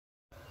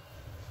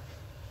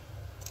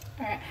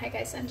Alright, hi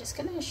guys, I'm just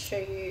going to show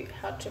you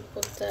how to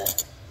put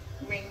the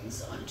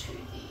rings onto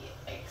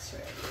the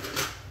X-ray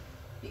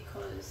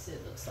because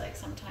it looks like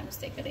sometimes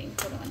they're getting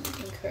put on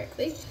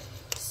incorrectly.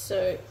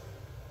 So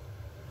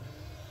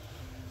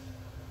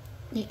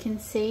you can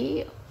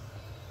see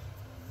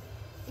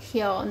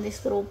here on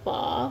this little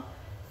bar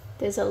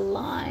there's a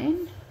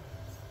line.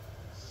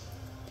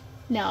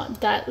 Now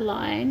that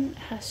line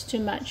has to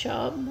match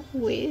up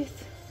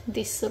with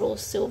this little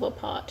silver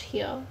part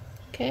here,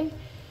 okay?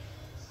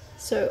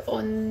 So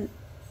on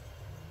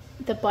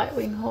the bite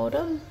wing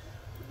holder,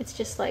 it's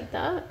just like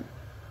that.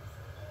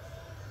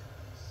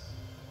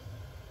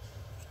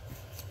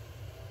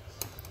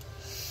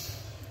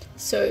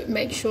 So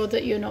make sure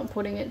that you're not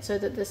putting it so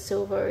that the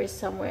silver is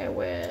somewhere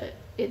where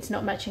it's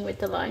not matching with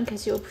the line,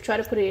 because you'll try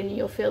to put it in and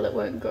you'll feel it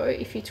won't go.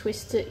 If you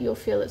twist it, you'll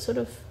feel it sort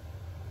of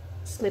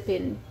slip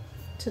in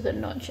to the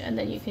notch, and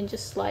then you can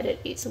just slide it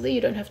easily. You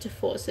don't have to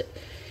force it.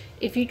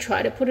 If you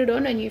try to put it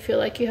on and you feel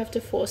like you have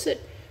to force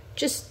it,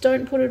 just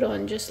don't put it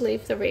on, just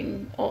leave the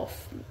ring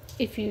off.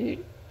 If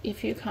you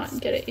can't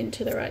get it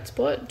into the right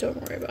spot,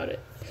 don't worry about it.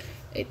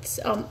 It's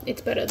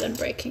better than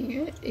breaking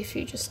it if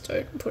you just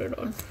don't put it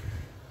on.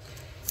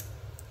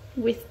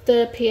 With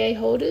the PA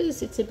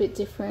holders, it's a bit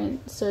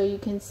different. So you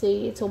can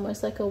see it's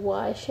almost like a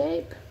Y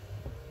shape.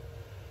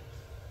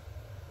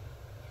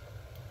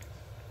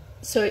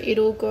 So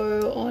it'll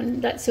go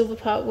on, that silver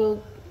part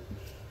will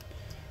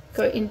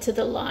go into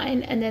the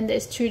line, and then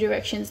there's two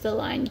directions the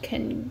line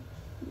can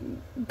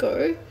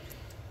go.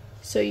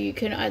 So you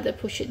can either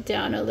push it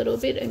down a little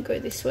bit and go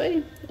this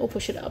way, or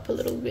push it up a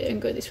little bit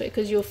and go this way,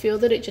 because you'll feel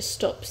that it just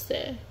stops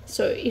there.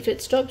 So if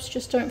it stops,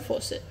 just don't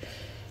force it.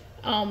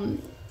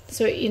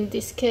 So in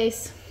this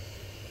case,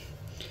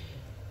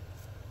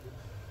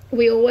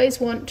 we always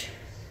want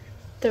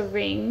the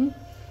ring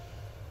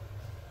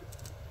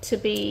to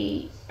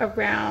be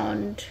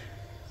around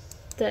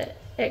the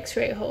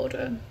X-ray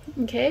holder,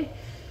 okay?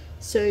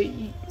 So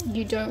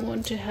you don't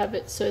want to have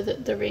it so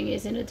that the ring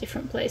is in a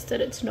different place,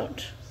 that it's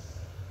not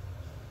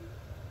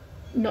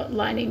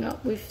lining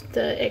up with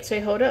the X-ray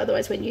holder.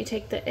 Otherwise, when you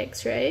take the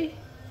X-ray,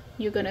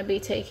 you're going to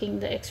be taking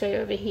the X-ray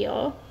over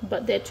here,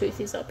 but their tooth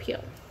is up here.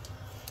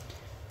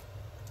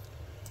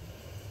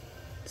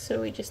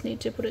 So we just need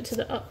to put it to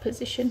the up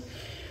position.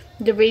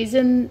 The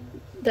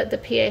reason that the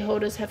PA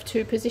holders have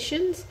two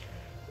positions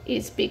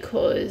is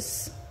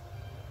because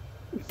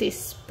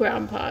this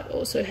brown part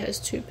also has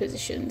two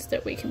positions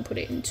that we can put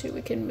it into.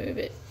 We can move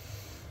it.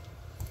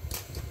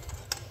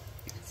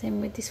 Same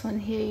with this one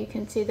here. You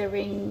can see the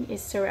ring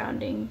is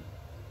surrounding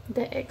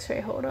the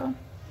X-ray holder.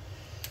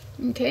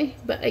 Okay,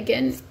 but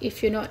again,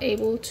 if you're not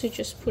able to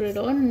just put it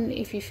on,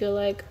 if you feel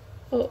like,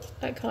 oh,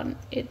 I can't,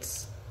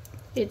 it's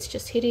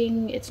just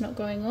hitting, it's not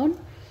going on,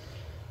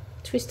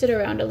 twist it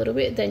around a little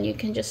bit, then you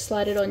can just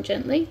slide it on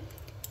gently.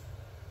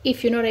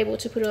 If you're not able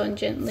to put it on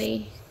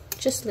gently,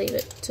 just leave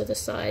it to the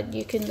side.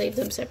 You can leave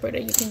them separate, or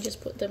you can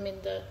just put them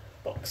in the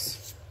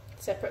box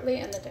separately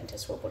and the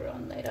dentist will put it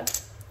on later.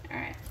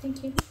 Alright,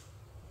 thank you.